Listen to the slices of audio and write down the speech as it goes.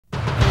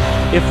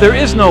If there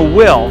is no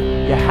will,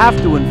 you have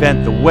to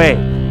invent the way.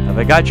 Have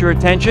I got your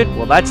attention?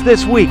 Well, that's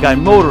this week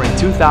on Motoring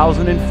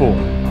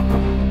 2004.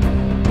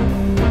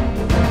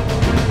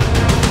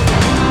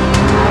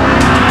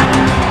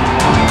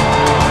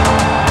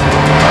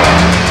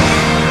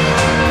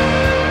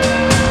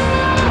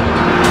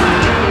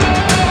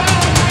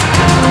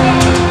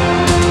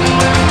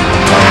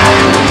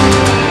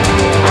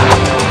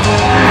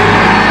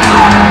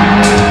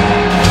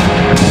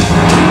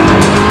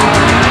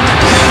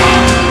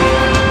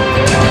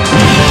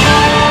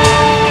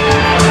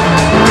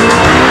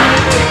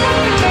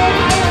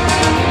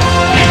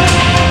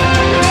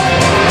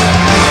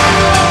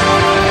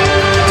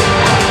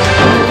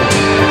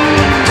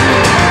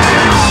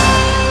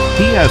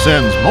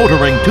 TSN's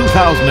Motoring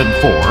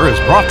 2004 is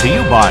brought to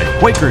you by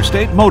Quaker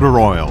State Motor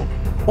Oil.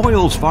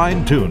 Oils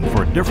fine-tuned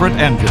for different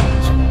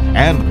engines.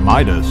 And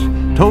Midas,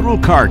 Total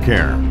Car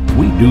Care.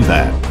 We do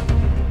that.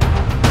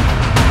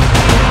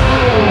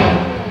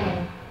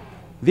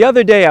 The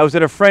other day I was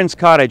at a friend's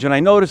cottage and I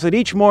noticed that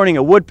each morning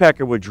a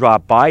woodpecker would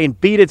drop by and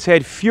beat its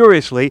head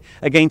furiously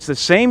against the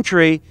same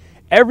tree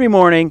every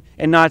morning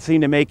and not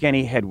seem to make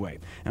any headway.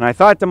 And I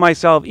thought to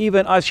myself,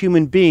 even us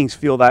human beings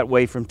feel that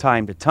way from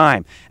time to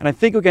time. And I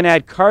think we can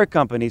add car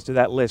companies to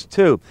that list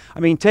too. I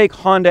mean, take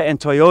Honda and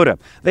Toyota.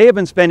 They have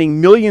been spending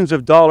millions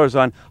of dollars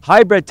on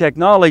hybrid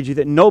technology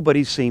that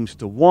nobody seems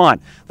to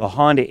want. The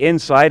Honda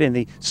Insight and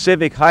the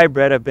Civic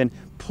Hybrid have been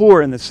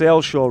poor in the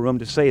sales showroom,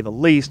 to say the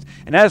least.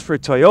 And as for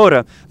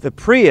Toyota, the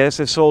Prius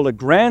has sold a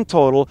grand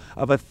total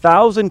of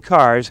 1,000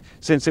 cars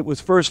since it was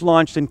first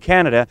launched in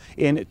Canada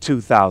in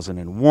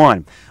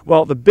 2001.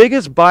 Well, the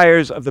biggest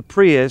buyers of the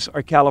Prius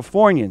are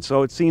Californians,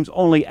 so it seems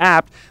only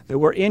apt that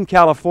we're in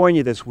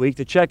California this week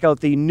to check out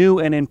the new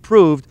and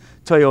improved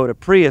Toyota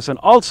Prius, and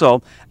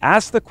also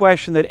ask the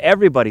question that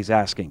everybody's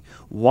asking: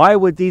 why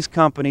would these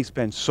companies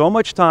spend so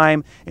much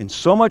time and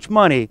so much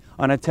money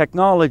on a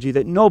technology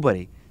that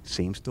nobody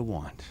seems to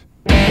want?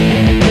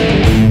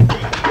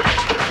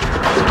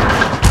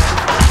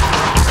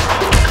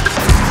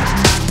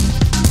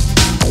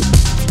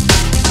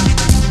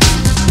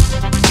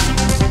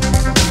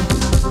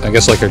 I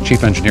guess, like our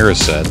chief engineer has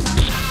said,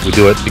 we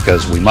do it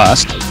because we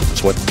must.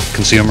 It's what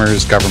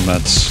consumers,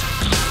 governments,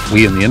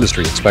 we in the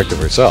industry expect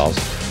of ourselves,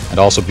 and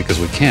also because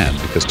we can,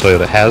 because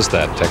Toyota has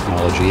that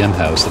technology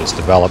in-house that it's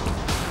developed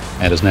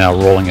and is now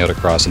rolling out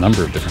across a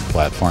number of different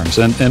platforms,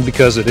 and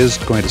because it is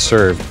going to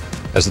serve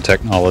as the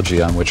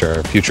technology on which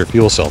our future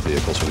fuel cell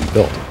vehicles will be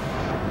built.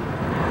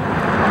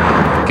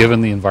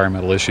 Given the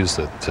environmental issues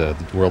that the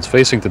world's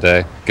facing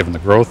today, given the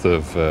growth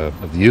of the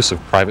use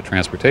of private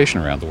transportation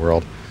around the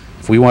world,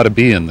 if we want to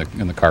be in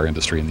the car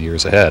industry in the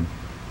years ahead,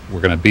 we're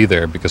going to be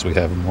there because we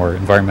have a more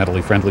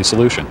environmentally friendly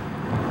solution.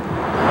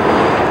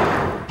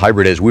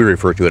 Hybrid, as we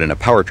refer to it in a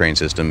powertrain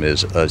system,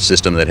 is a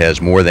system that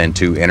has more than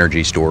two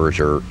energy stores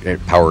or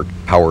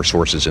power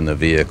sources in the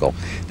vehicle.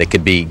 They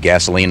could be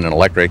gasoline and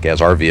electric,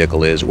 as our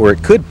vehicle is, or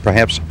it could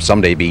perhaps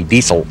someday be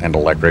diesel and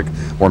electric,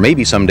 or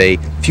maybe someday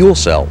fuel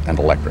cell and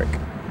electric.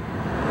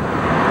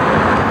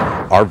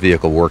 Our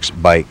vehicle works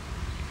by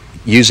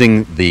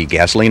using the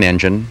gasoline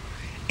engine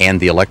and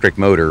the electric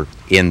motor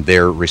in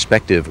their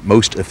respective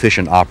most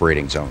efficient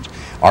operating zones.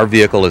 Our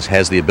vehicle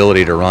has the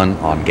ability to run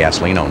on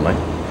gasoline only,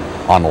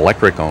 on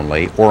electric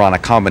only, or on a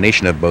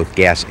combination of both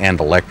gas and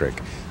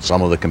electric.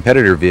 Some of the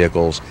competitor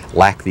vehicles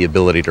lack the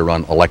ability to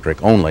run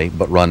electric only,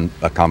 but run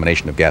a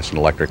combination of gas and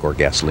electric or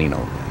gasoline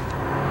only.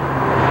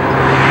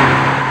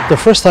 The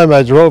first time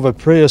I drove a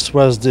Prius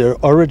was the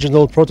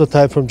original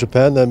prototype from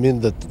Japan. I mean,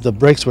 the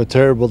brakes were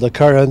terrible. The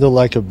car handled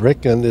like a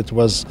brick, and it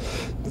was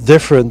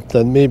different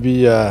than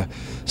maybe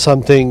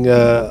something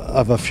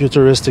of a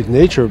futuristic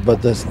nature,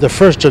 but the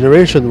first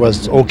generation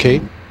was okay.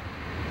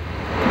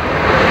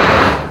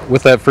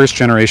 With that first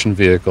generation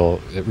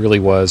vehicle, it really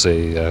was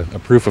a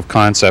proof of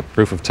concept,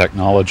 proof of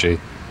technology,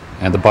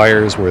 and the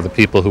buyers were the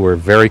people who were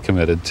very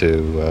committed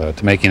to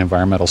making an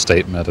environmental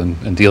statement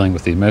and dealing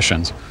with the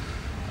emissions,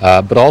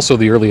 but also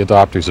the early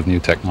adopters of new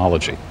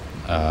technology.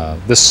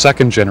 This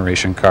second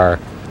generation car,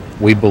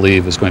 we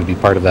believe, is going to be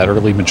part of that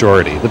early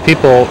majority. The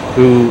people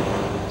who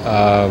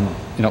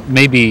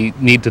maybe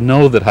need to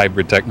know that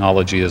hybrid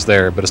technology is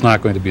there, but it's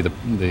not going to be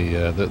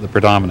the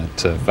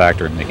predominant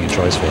factor in making a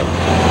choice for it.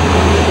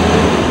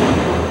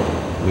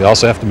 We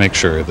also have to make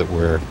sure that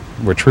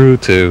we're true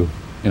to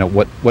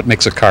what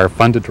makes a car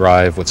fun to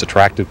drive, what's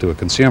attractive to a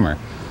consumer.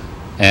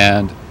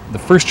 And the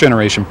first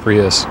generation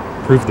Prius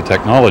proved the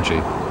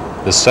technology.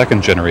 The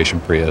second generation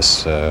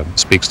Prius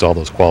speaks to all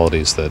those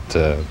qualities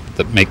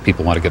that make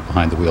people want to get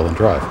behind the wheel and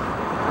drive.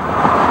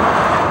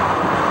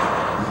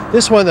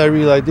 This one I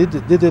realized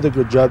they did a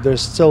good job.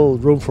 There's still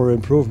room for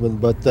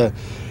improvement, but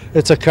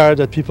it's a car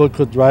that people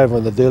could drive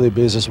on a daily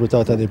basis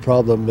without any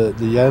problem. The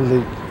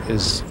handling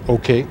is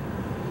okay.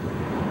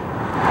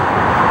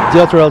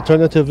 The other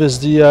alternative is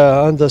the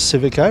Honda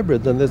Civic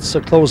Hybrid, and it's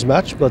a close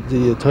match, but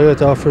the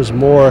Toyota offers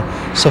more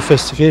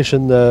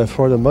sophistication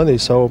for the money,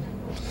 so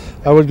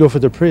I would go for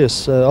the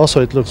Prius. Also,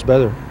 it looks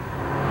better.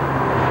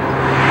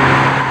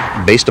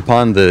 Based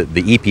upon the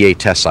EPA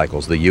test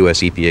cycles, the US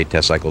EPA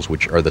test cycles,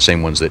 which are the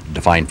same ones that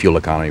define fuel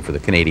economy for the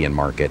Canadian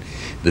market,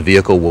 the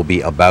vehicle will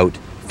be about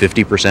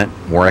 50%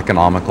 more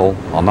economical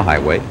on the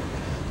highway,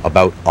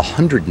 about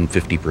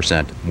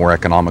 150% more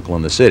economical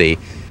in the city.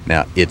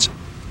 Now, it's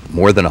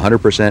more than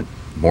 100%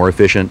 more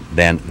efficient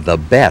than the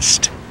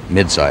best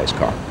midsize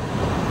car.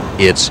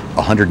 It's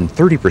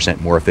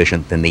 130% more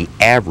efficient than the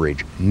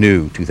average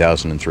new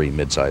 2003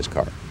 midsize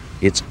car.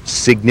 It's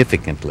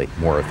significantly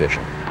more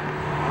efficient.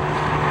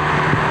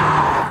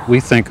 We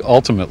think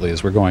ultimately,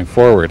 as we're going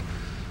forward,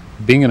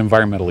 being an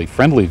environmentally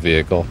friendly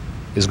vehicle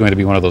is going to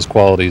be one of those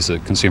qualities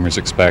that consumers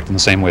expect in the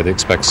same way they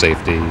expect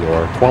safety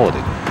or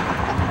quality.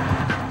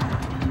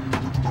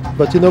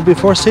 But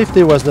before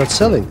safety was not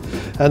selling,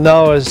 and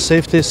now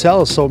safety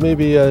sells, so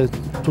maybe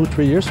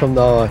 2-3 years from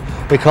now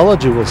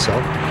ecology will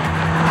sell.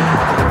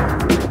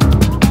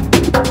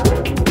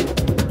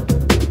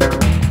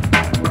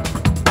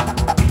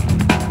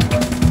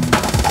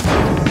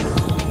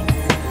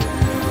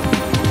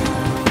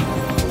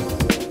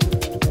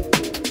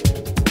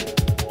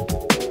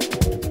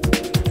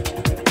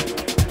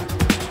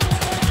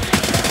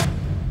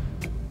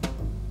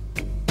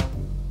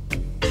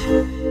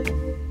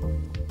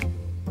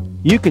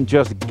 You can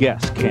just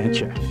guess, can't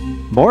you?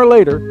 More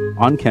later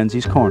on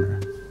Kenzie's Corner.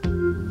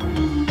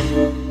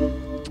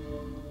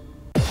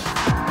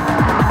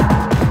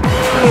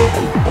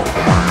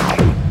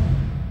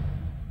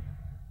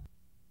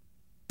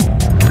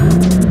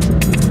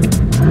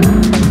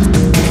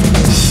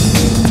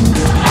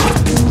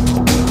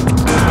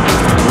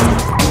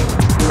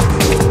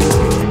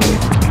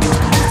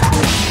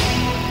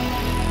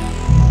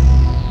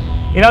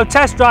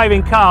 Test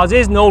driving cars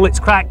isn't all it's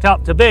cracked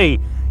up to be.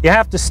 You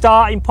have to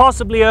start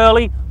impossibly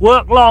early,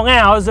 work long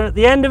hours, and at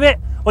the end of it,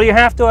 well, you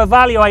have to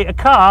evaluate a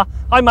car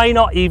I may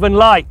not even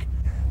like.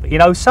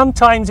 But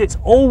sometimes it's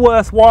all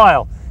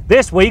worthwhile.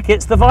 This week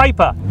it's the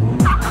Viper.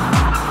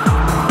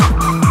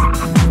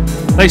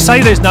 They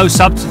say there's no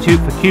substitute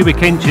for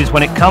cubic inches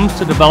when it comes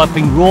to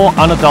developing raw,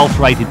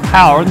 unadulterated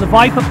power, and the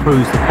Viper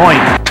proves the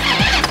point.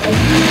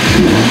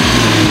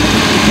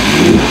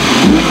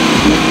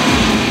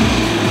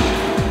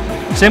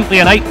 Simply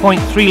an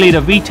 8.3-litre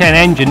V10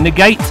 engine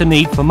negates the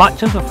need for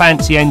much of the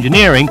fancy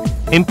engineering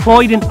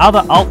employed in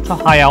other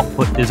ultra-high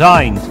output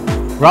designs.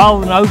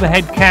 Rather than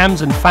overhead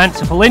cams and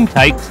fanciful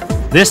intakes,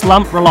 this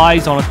lump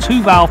relies on a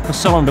 2-valve per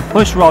cylinder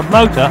pushrod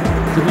motor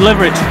to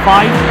deliver its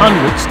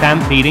 500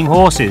 stampeding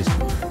horses.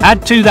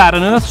 Add to that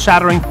an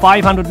earth-shattering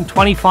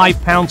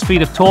 525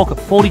 pounds-feet of torque at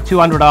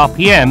 4200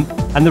 RPM,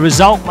 and the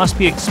result must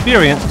be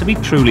experienced to be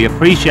truly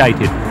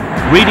appreciated.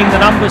 Reading the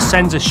numbers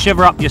sends a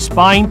shiver up your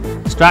spine.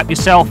 Strap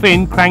yourself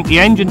in, crank the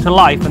engine to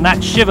life, and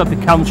that shiver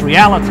becomes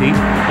reality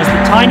as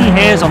the tiny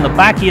hairs on the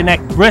back of your neck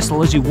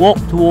bristle as you walk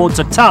towards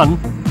a ton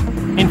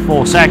in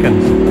 4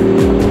 seconds.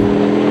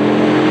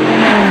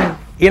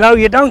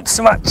 You don't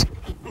so much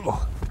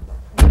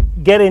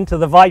get into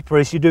the Viper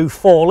as you do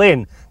fall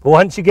in, but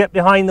once you get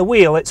behind the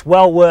wheel, it's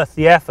well worth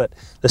the effort.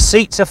 The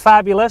seats are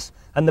fabulous,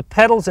 and the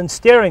pedals and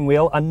steering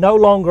wheel are no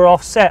longer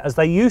offset as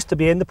they used to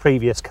be in the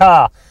previous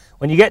car.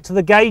 When you get to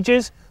the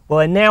gauges, well,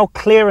 they're now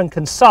clear and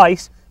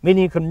concise,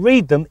 meaning you can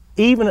read them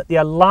even at the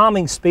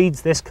alarming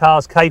speeds this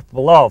car's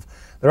capable of.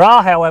 There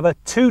are, however,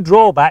 2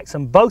 drawbacks,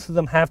 and both of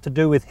them have to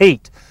do with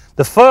heat.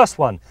 The first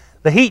one,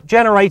 the heat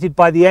generated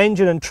by the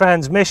engine and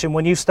transmission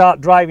when you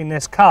start driving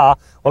this car,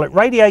 well, it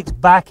radiates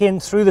back in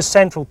through the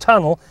central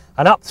tunnel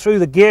and up through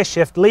the gear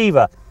shift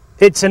lever.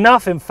 It's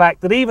enough, in fact,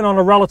 that even on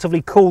a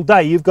relatively cool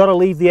day, you've got to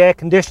leave the air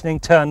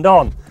conditioning turned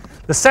on.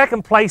 The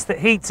second place that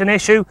heat's an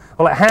issue,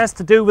 well, it has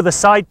to do with the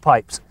side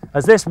pipes.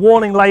 As this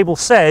warning label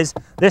says,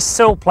 this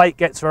sill plate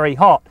gets very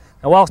hot.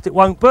 Now, whilst it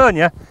won't burn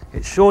you,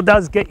 it sure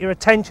does get your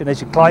attention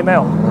as you climb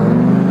out.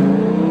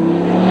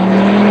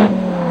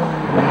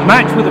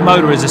 Matched with the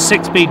motor is a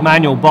 6-speed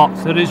manual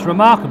box that is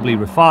remarkably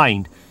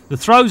refined. The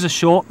throws are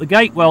short, the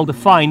gate well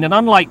defined, and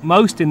unlike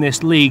most in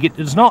this league, it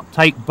does not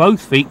take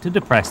both feet to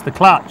depress the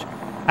clutch.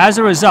 As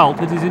a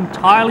result, it is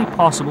entirely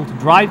possible to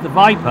drive the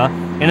Viper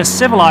in a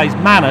civilized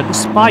manner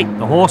despite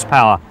the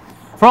horsepower.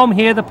 From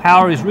here, the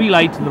power is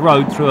relayed to the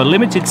road through a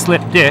limited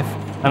slip diff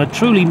and a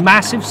truly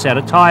massive set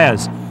of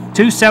tyres.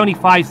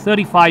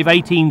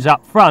 275/35/18s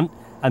up front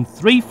and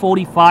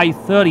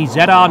 345/30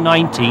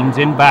 ZR19s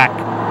in back.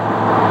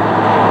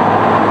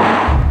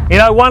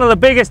 One of the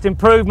biggest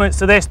improvements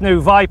to this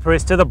new Viper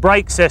is to the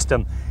brake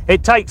system.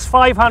 It takes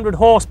 500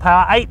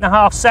 horsepower,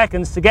 8.5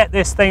 seconds to get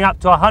this thing up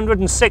to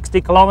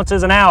 160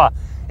 kilometers an hour.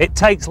 It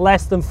takes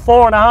less than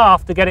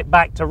 4.5 to get it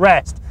back to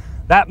rest.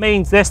 That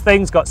means this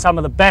thing's got some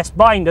of the best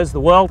binders the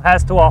world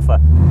has to offer.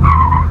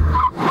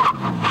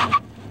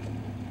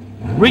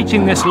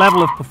 Reaching this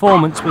level of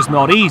performance was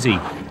not easy.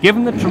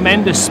 Given the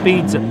tremendous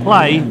speeds at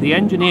play, the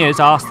engineers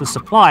asked the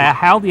supplier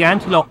how the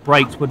anti-lock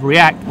brakes would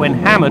react when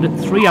hammered at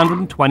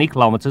 320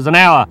 kilometers an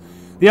hour.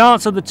 The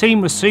answer the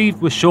team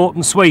received was short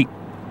and sweet.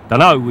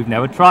 Dunno, we've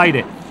never tried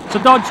it. So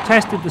Dodge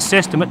tested the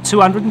system at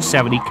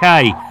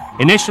 270k.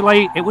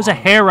 Initially, it was a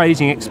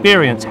hair-raising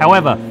experience.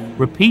 However,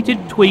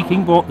 repeated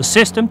tweaking brought the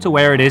system to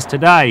where it is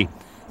today.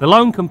 The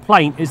lone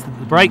complaint is that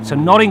the brakes are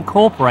not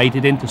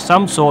incorporated into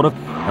some sort of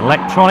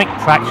electronic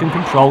traction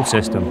control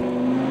system.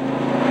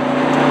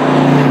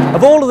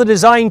 Of all of the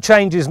design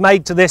changes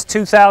made to this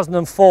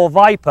 2004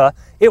 Viper,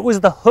 it was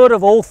the hood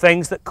of all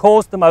things that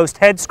caused the most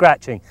head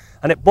scratching,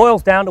 and it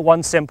boils down to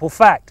one simple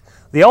fact.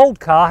 The old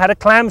car had a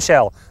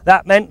clamshell.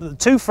 That meant that the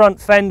two front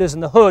fenders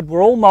and the hood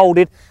were all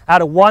moulded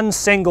out of one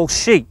single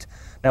sheet.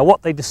 Now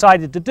what they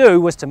decided to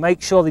do was to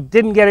make sure they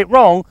didn't get it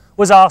wrong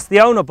was ask the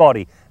owner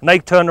body, and they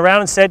turned around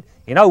and said,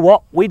 you know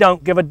what, we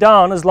don't give a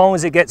darn as long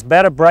as it gets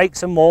better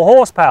brakes and more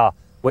horsepower,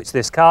 which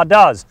this car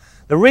does.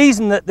 The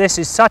reason that this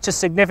is such a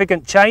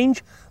significant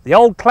change, the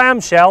old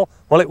clamshell,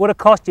 well, it would have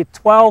cost you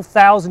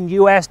 $12,000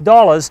 US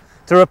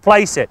to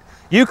replace it.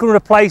 You can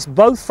replace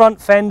both front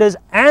fenders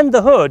and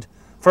the hood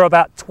for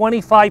about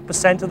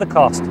 25% of the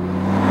cost.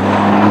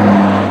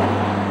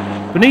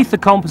 Beneath the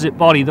composite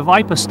body, the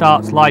Viper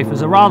starts life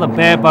as a rather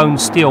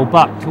bare-bones steel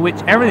buck to which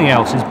everything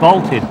else is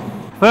bolted.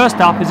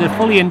 First up is a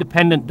fully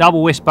independent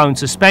double wishbone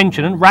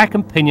suspension and rack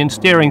and pinion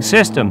steering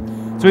system.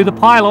 Through the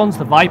pylons,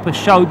 the Viper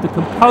showed the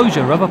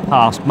composure of a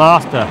past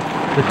master.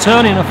 The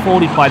turn-in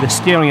afforded by the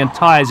steering and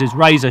tyres is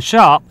razor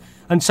sharp,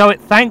 and so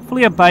it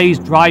thankfully obeys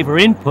driver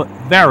input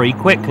very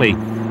quickly.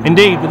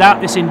 Indeed,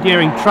 without this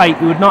endearing trait,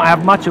 you would not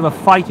have much of a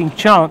fighting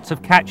chance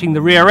of catching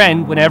the rear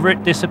end whenever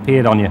it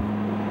disappeared on you.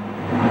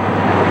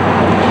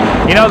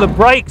 You know, the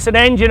brakes and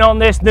engine on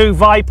this new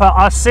Viper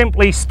are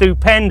simply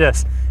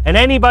stupendous, and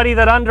anybody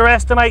that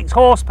underestimates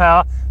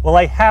horsepower, well,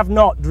 they have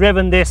not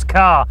driven this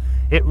car.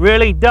 It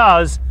really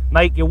does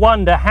make you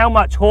wonder how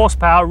much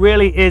horsepower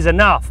really is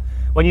enough.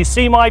 When you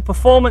see my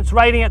performance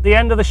rating at the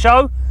end of the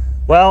show,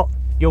 well,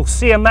 you'll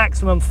see a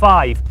maximum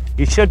 5.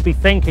 You should be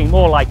thinking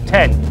more like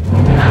 10.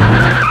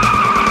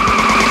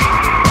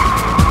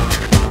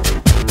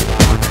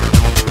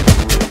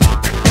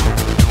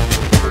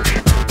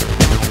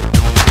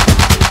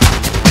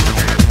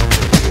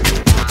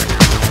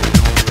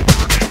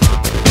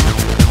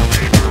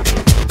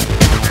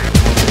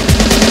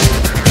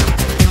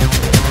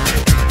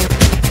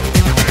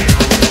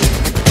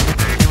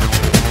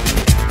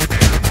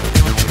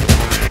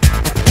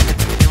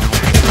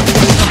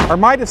 Our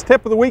Midas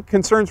tip of the week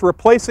concerns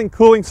replacing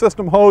cooling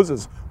system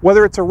hoses.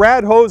 Whether it's a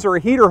rad hose or a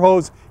heater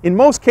hose, in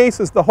most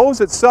cases the hose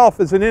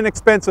itself is an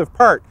inexpensive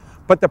part,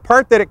 but the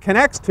part that it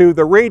connects to,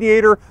 the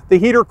radiator, the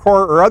heater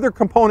core, or other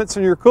components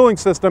in your cooling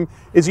system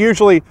is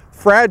usually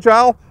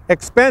fragile,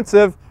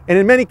 expensive, and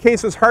in many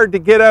cases hard to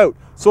get out.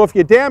 So if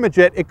you damage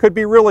it, it could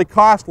be really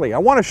costly. I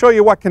want to show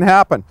you what can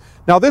happen.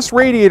 Now this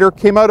radiator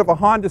came out of a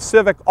Honda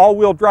Civic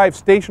all-wheel drive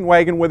station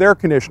wagon with air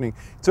conditioning.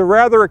 It's a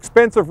rather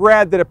expensive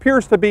rad that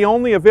appears to be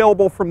only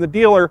available from the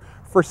dealer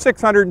for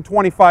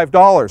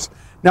 $625.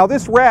 Now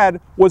this rad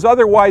was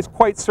otherwise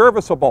quite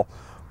serviceable,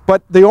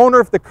 but the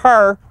owner of the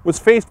car was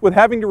faced with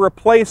having to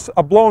replace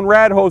a blown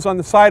rad hose on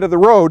the side of the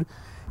road.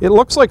 It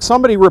looks like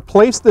somebody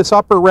replaced this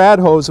upper rad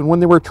hose, and when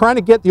they were trying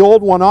to get the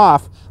old one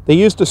off, they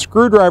used a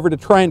screwdriver to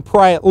try and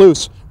pry it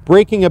loose,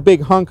 breaking a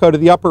big hunk out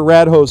of the upper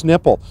rad hose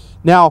nipple.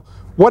 Now,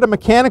 what a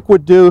mechanic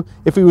would do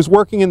if he was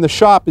working in the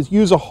shop is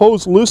use a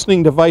hose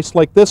loosening device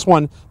like this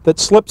one that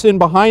slips in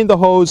behind the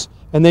hose,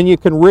 and then you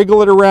can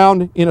wriggle it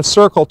around in a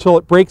circle till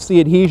it breaks the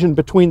adhesion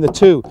between the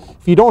two.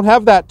 If you don't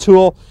have that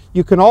tool,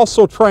 you can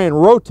also try and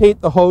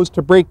rotate the hose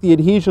to break the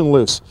adhesion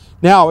loose.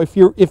 Now,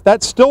 if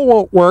that still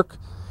won't work,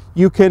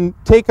 you can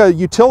take a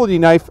utility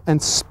knife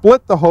and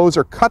split the hose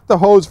or cut the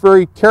hose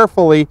very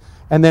carefully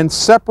and then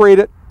separate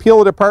it, peel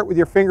it apart with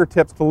your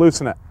fingertips to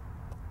loosen it.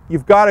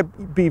 You've got to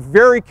be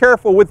very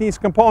careful with these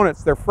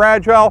components. They're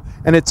fragile,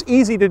 and it's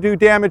easy to do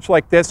damage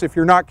like this if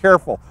you're not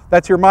careful.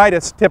 That's your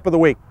Midas tip of the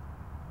week.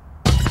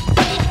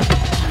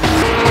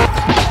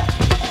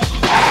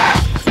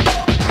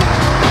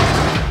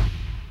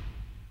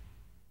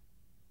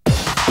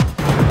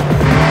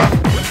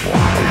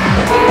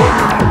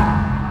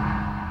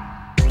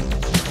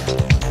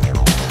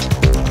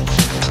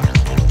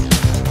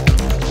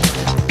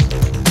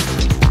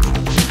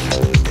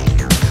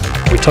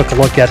 Took a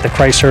look at the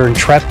Chrysler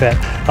Intrepid,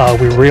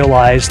 we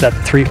realized that the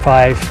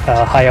 3.5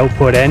 high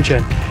output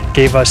engine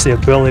gave us the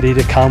ability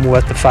to come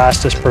with the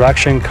fastest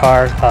production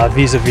car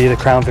vis-a-vis the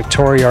Crown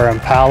Victoria or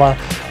Impala.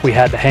 We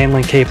had the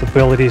handling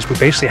capabilities. We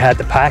basically had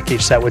the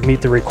package that would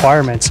meet the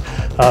requirements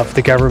of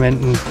the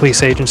government and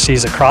police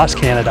agencies across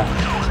Canada.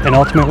 And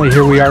ultimately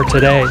here we are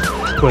today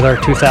with our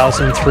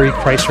 2003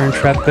 Chrysler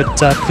Intrepid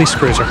police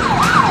cruiser.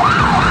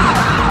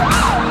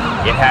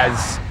 It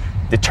has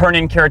the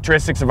turn-in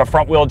characteristics of a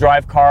front-wheel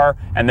drive car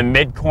and the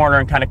mid-corner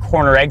and kind of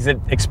corner exit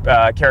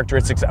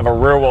characteristics of a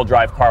rear-wheel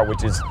drive car,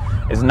 which is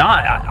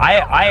not.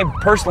 I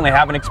personally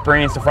haven't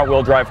experienced a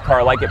front-wheel drive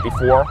car like it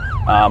before.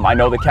 I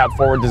know the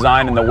cab-forward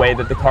design and the way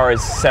that the car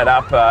is set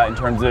up in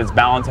terms of its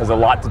balance has a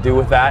lot to do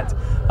with that.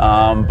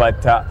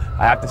 But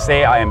I have to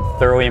say I am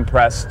thoroughly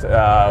impressed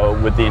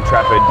with the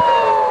Intrepid.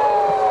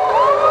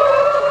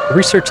 The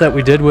research that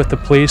we did with the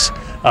police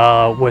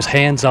was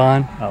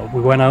hands-on.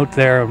 We went out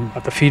there, and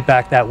the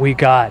feedback that we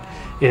got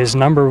is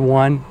number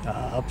one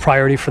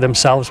priority for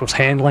themselves was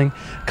handling.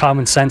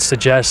 Common sense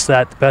suggests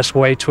that the best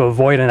way to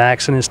avoid an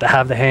accident is to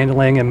have the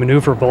handling and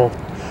maneuverable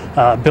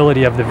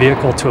ability of the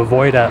vehicle to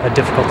avoid a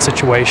difficult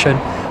situation.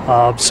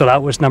 So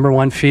that was number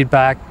one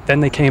feedback. Then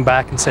they came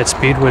back and said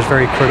speed was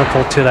very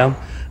critical to them.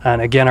 And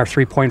again, our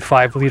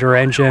 3.5 liter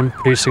engine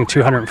producing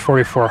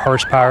 244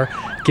 horsepower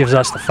gives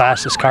us the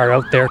fastest car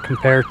out there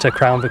compared to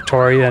Crown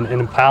Victoria and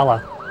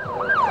Impala.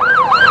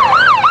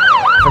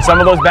 For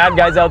some of those bad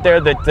guys out there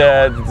that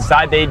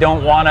decide they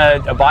don't want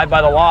to abide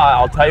by the law,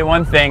 I'll tell you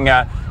one thing,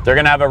 they're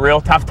going to have a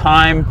real tough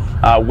time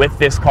with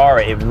this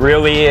car. It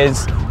really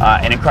is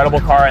an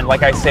incredible car, and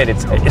like I said,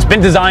 it's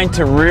been designed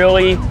to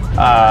really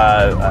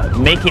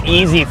make it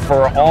easy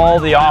for all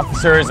the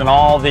officers and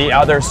all the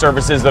other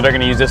services that are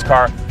going to use this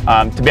car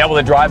to be able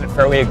to drive it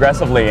fairly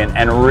aggressively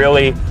and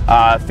really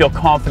feel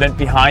confident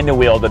behind the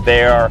wheel that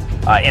they are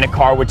in a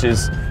car which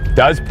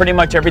does pretty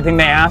much everything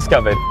they ask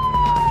of it.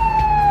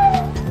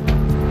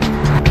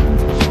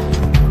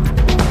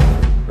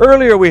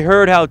 Earlier we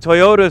heard how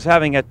Toyota is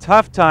having a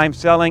tough time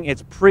selling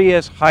its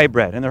Prius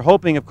hybrid, and they're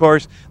hoping, of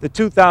course, the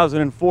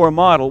 2004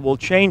 model will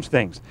change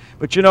things.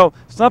 But you know,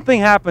 something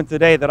happened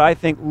today that I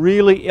think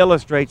really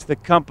illustrates the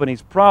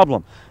company's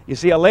problem. You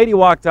see, a lady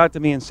walked out to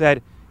me and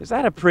said, "Is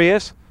that a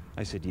Prius?"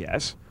 I said,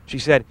 "Yes." She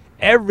said,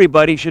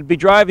 "Everybody should be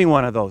driving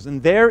one of those,"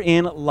 and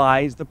therein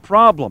lies the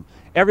problem.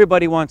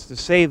 Everybody wants to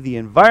save the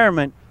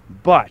environment,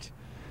 but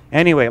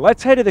anyway,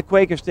 let's head to the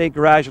Quaker State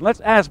Garage and let's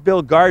ask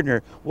Bill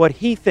Gardner what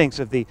he thinks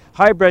of the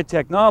hybrid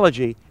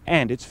technology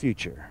and its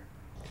future.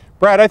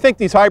 Brad, I think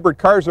these hybrid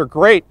cars are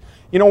great.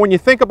 You know, when you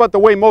think about the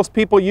way most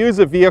people use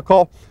a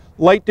vehicle,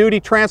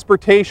 light-duty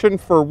transportation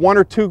for 1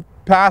 or 2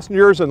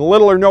 passengers and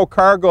little or no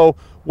cargo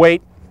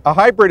weight, a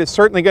hybrid is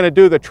certainly going to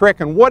do the trick.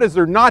 And what is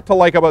there not to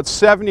like about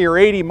 70 or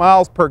 80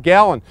 miles per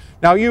gallon?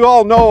 Now, you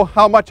all know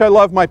how much I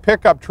love my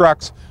pickup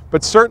trucks,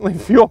 but certainly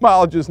fuel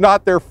mileage is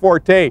not their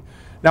forte.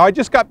 Now, I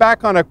just got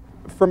back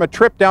from a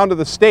trip down to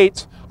the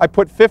States. I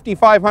put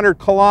 5,500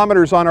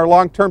 kilometers on our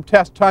long-term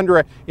test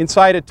Tundra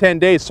inside of 10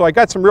 days, so I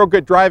got some real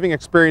good driving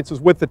experiences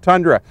with the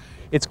Tundra.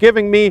 It's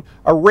giving me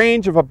a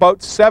range of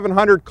about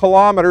 700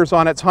 kilometers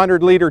on its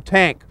 100-liter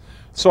tank.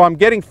 So I'm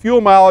getting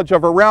fuel mileage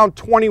of around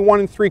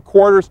 21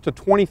 3/4 to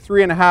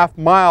 23.5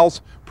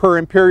 miles per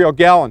imperial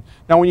gallon.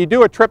 Now, when you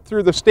do a trip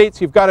through the States,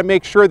 you've got to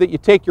make sure that you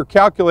take your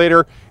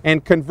calculator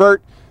and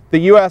convert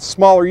the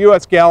smaller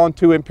US gallon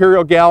to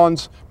imperial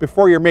gallons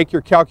before you make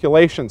your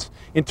calculations.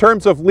 In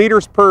terms of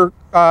liters per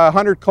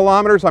 100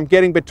 kilometers, I'm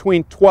getting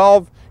between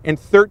 12 and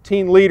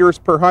 13 liters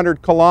per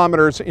 100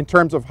 kilometers in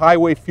terms of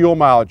highway fuel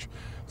mileage.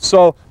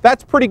 So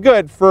that's pretty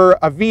good for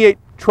a V8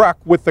 truck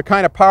with the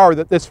kind of power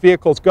that this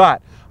vehicle's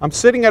got. I'm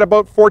sitting at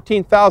about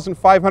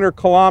 14,500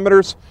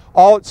 kilometers.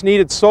 All it's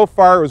needed so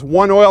far is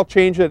one oil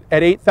change at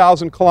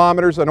 8,000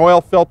 kilometers, an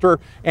oil filter,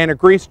 and a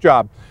grease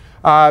job.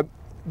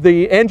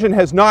 The engine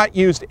has not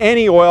used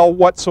any oil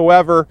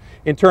whatsoever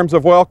in terms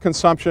of oil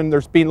consumption.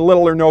 There's been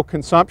little or no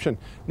consumption.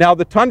 Now,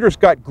 the Tundra's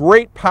got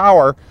great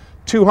power,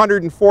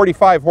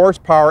 245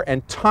 horsepower,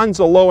 and tons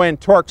of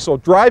low-end torque. So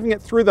driving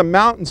it through the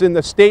mountains in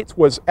the States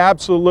was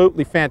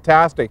absolutely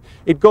fantastic.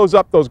 It goes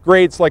up those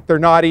grades like they're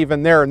not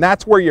even there, and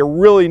that's where you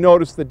really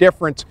notice the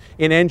difference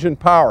in engine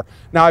power.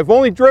 Now, I've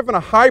only driven a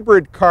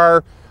hybrid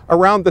car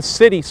around the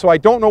city, so I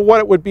don't know what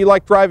it would be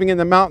like driving in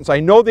the mountains.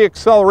 I know the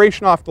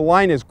acceleration off the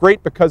line is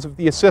great because of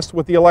the assist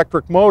with the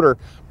electric motor,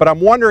 but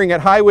I'm wondering at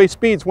highway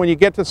speeds when you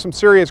get to some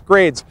serious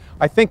grades,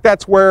 I think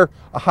that's where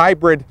a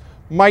hybrid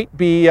might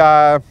be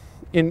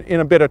in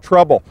a bit of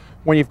trouble.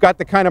 When you've got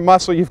the kind of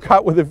muscle you've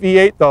got with a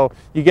V8 though,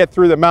 you get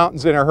through the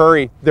mountains in a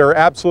hurry. They're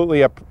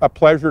absolutely a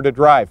pleasure to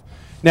drive.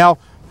 Now,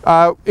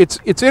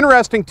 it's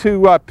interesting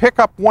to pick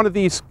up one of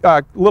these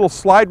little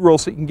slide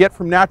rules that you can get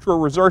from Natural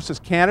Resources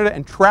Canada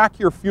and track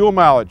your fuel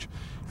mileage.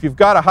 If you've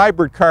got a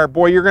hybrid car,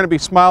 boy, you're going to be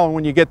smiling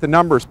when you get the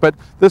numbers. But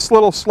this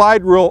little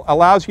slide rule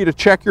allows you to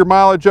check your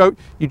mileage out.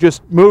 You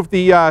just move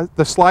the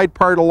slide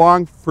part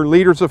along for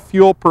liters of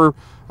fuel per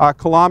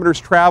kilometers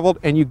traveled,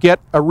 and you get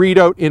a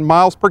readout in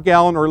miles per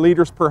gallon or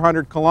liters per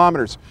 100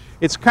 kilometers.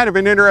 It's kind of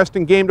an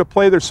interesting game to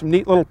play. There's some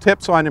neat little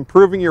tips on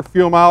improving your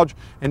fuel mileage,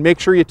 and make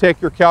sure you take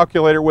your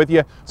calculator with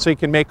you so you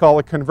can make all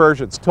the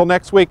conversions. Till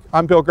next week,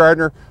 I'm Bill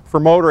Gardner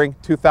for Motoring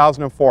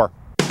 2004.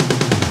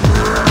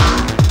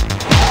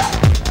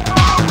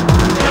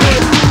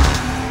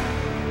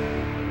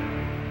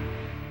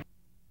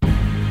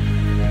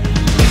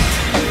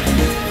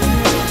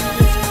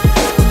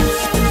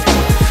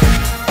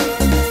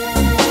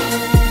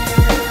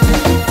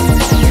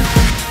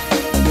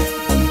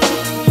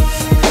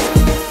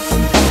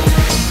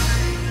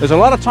 There's a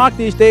lot of talk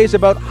these days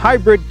about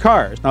hybrid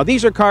cars. Now,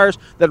 these are cars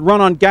that run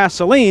on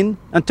gasoline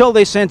until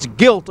they sense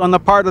guilt on the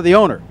part of the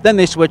owner. Then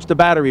they switch to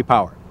battery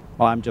power.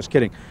 Well, I'm just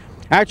kidding.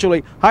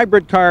 Actually,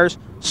 hybrid cars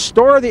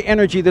store the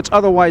energy that's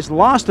otherwise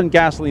lost in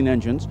gasoline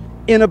engines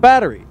in a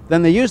battery.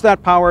 Then they use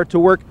that power to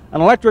work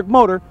an electric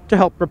motor to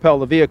help propel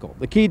the vehicle.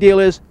 The key deal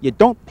is you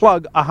don't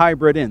plug a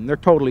hybrid in. They're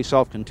totally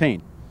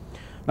self-contained.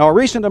 Now, a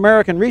recent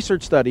American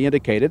research study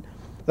indicated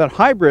that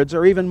hybrids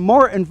are even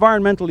more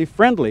environmentally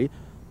friendly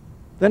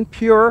than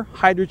pure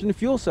hydrogen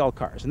fuel cell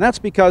cars. And that's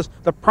because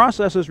the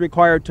processes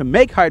required to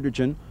make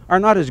hydrogen are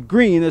not as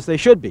green as they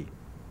should be,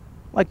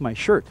 like my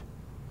shirt.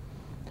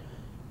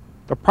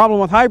 The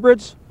problem with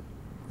hybrids,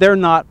 they're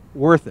not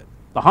worth it.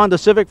 The Honda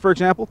Civic, for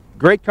example,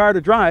 great car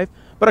to drive,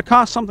 but it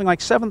costs something like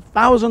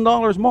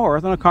 $7,000 more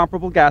than a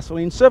comparable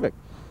gasoline Civic.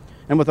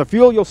 And with the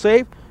fuel you'll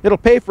save, it'll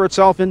pay for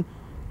itself in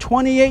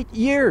 28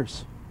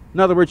 years.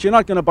 In other words, you're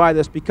not going to buy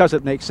this because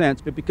it makes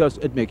sense, but because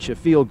it makes you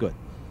feel good.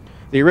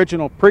 The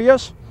original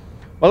Prius,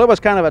 well, it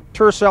was kind of a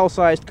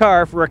Tercel-sized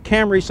car for a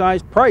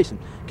Camry-sized price. And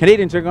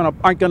Canadians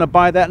aren't going to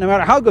buy that no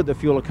matter how good the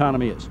fuel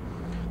economy is.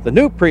 The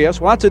new Prius,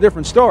 well, that's a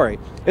different story.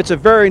 It's a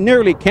very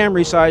nearly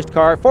Camry-sized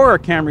car for a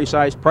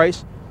Camry-sized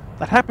price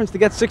that happens to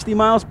get 60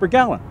 miles per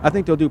gallon. I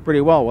think they'll do pretty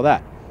well with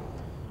that.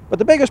 But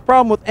the biggest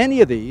problem with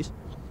any of these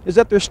is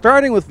that they're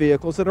starting with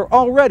vehicles that are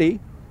already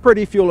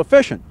pretty fuel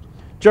efficient.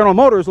 General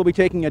Motors will be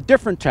taking a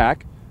different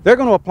tack. They're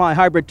going to apply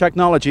hybrid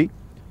technology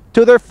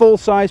to their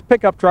full-size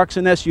pickup trucks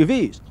and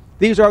SUVs.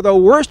 These are the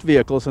worst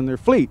vehicles in their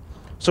fleet,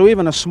 so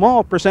even a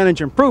small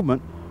percentage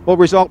improvement will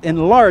result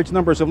in large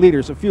numbers of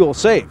liters of fuel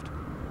saved.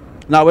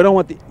 Now, we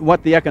don't know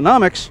what the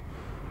economics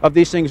of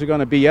these things are going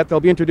to be yet. They'll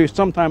be introduced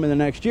sometime in the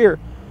next year.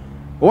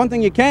 But one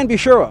thing you can be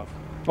sure of,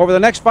 over the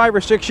next 5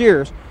 or 6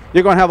 years,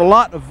 you're going to have a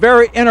lot of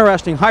very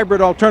interesting hybrid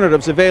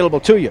alternatives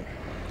available to you.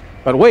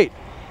 But wait,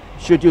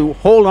 should you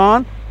hold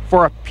on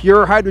for a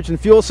pure hydrogen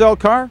fuel cell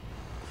car?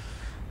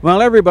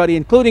 Well, everybody,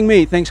 including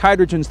me, thinks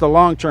hydrogen's the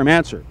long-term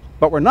answer.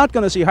 But we're not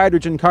going to see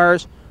hydrogen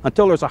cars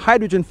until there's a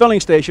hydrogen filling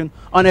station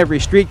on every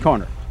street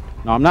corner.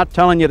 Now, I'm not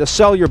telling you to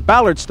sell your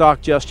Ballard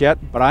stock just yet,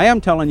 but I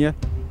am telling you,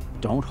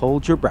 don't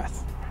hold your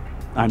breath.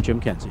 I'm Jim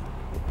Kenzie.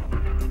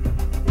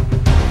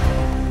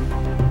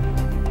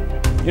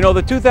 You know,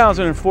 the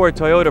 2004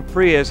 Toyota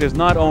Prius is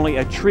not only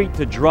a treat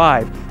to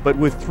drive, but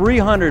with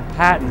 300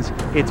 patents,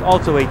 it's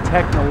also a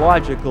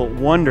technological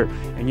wonder.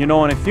 And you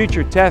know, in a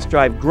future test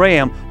drive,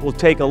 Graham will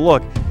take a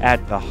look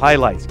at the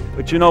highlights.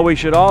 But you know, we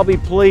should all be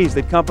pleased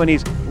that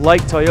companies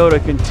like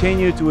Toyota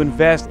continue to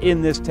invest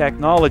in this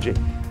technology.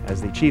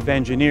 As the chief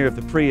engineer of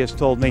the Prius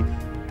told me,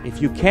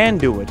 if you can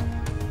do it,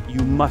 you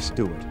must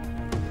do it.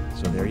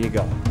 So there you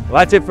go. Well,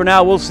 that's it for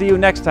now. We'll see you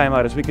next time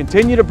out as we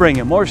continue to bring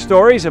you more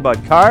stories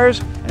about cars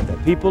and the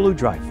people who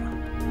drive them.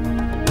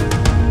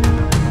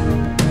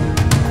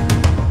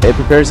 It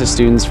prepares the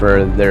students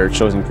for their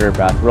chosen career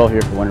path. We're all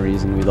here for one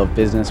reason. We love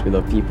business, we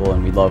love people,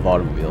 and we love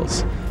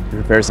automobiles. It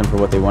prepares them for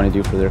what they want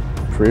to do for their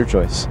career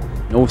choice.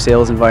 No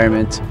sales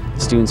environment. The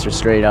students are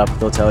straight up.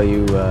 They'll tell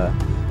you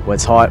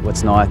what's hot,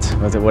 what's not,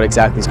 what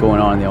exactly is going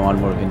on in the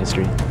automotive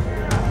industry.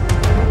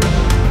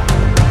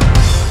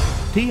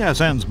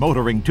 TSN's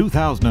Motoring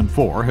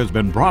 2004 has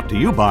been brought to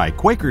you by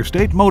Quaker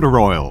State Motor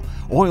Oil,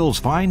 oils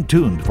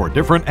fine-tuned for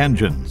different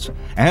engines,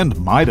 and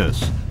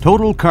Midas,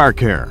 Total Car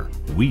Care.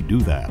 We do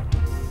that.